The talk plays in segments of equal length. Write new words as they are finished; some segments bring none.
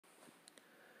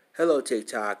Hello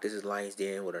TikTok, this is Lions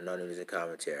Den with another news and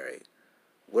commentary.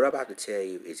 What I'm about to tell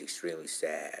you is extremely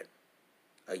sad.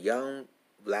 A young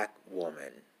black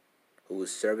woman who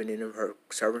was serving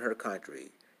her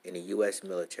country in the U.S.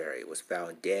 military was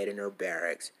found dead in her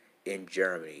barracks in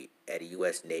Germany at in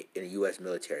a U.S.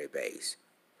 military base.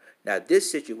 Now,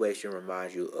 this situation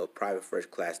reminds you of Private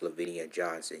First Class Lavena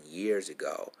Johnson years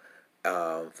ago.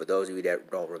 For those of you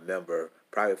that don't remember,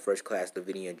 Private First Class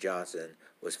Lavena Johnson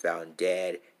was found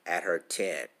dead at her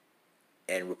tent.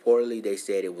 And reportedly they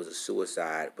said it was a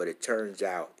suicide, but it turns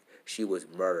out she was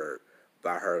murdered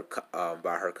by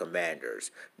her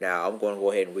commanders. Now, I'm going to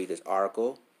go ahead and read this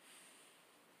article.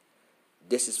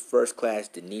 This is First Class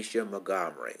Denisha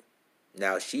Montgomery.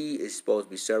 Now, she is supposed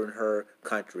to be serving her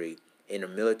country in a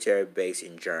military base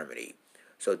in Germany.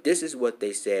 So this is what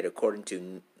they said according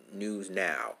to News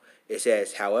Now. It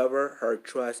says, however, her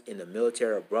trust in the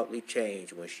military abruptly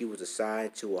changed when she was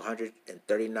assigned to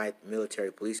 139th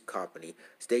Military Police Company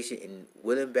stationed in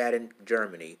Wiesbaden,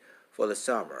 Germany for the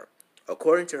summer.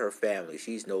 According to her family,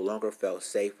 she's no longer felt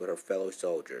safe with her fellow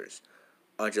soldiers.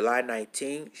 On July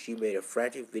 19, she made a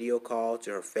frantic video call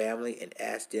to her family and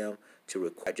asked them to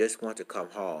record. I just want to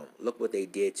come home. Look what they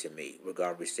did to me,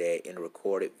 Montgomery said in a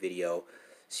recorded video.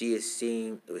 She is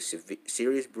seen with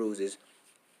serious bruises,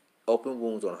 open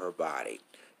wounds on her body.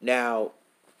 Now,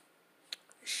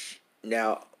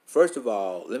 first of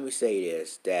all, let me say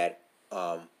this, that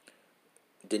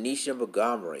Denisha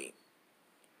Montgomery,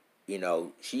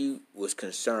 she was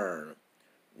concerned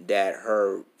that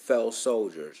her fellow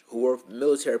soldiers, who were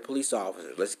military police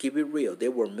officers, let's keep it real, they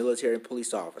were military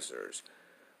police officers,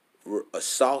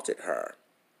 assaulted her,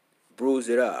 bruised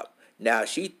it up. Now,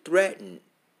 she threatened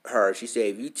her. She said,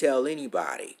 if you tell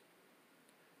anybody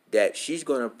that she's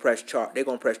going to they're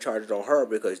going to press charges on her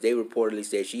because they reportedly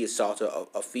said she assaulted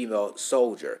a female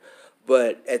soldier.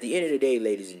 But at the end of the day,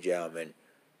 ladies and gentlemen,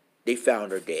 they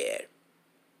found her dead.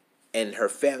 And her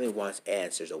family wants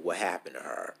answers of what happened to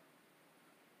her.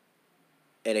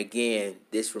 And again,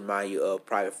 this reminds you of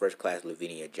Private First Class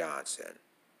Lavena Johnson.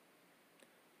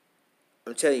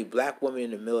 I'm telling you, black women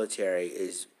in the military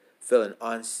is feeling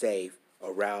unsafe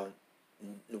around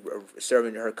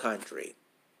serving her country.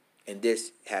 And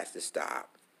this has to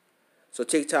stop. So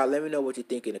TikTok, let me know what you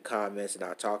think in the comments, and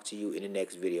I'll talk to you in the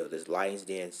next video. This is Lions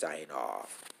Den signing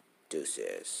off.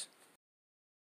 Deuces.